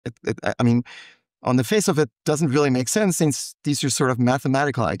I mean, on the face of it, doesn't really make sense since these are sort of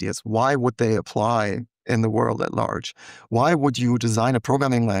mathematical ideas. Why would they apply in the world at large? Why would you design a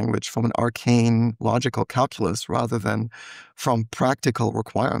programming language from an arcane logical calculus rather than from practical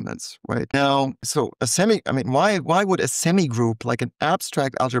requirements, right? Now, so why would a semi-group, like an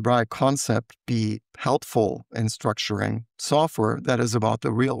abstract algebraic concept, be helpful in structuring software that is about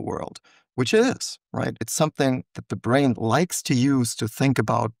the real world? Which it is, right? It's something that the brain likes to use to think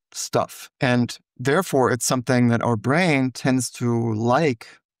about stuff. And therefore, it's something that our brain tends to like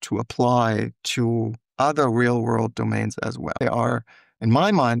to apply to other real world domains as well. They are, in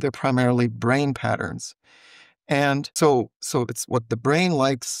my mind, they're primarily brain patterns. And so it's what the brain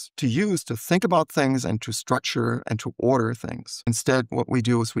likes to use to think about things and to structure and to order things. Instead, what we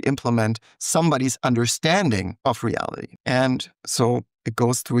do is we implement somebody's understanding of reality. And so it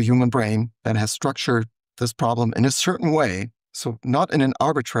goes through a human brain that has structured this problem in a certain way. So not in an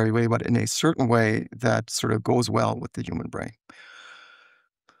arbitrary way, but in a certain way that sort of goes well with the human brain.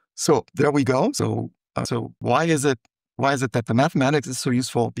 So there we go. So why is it that the mathematics is so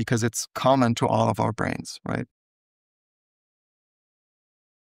useful? Because it's common to all of our brains, right?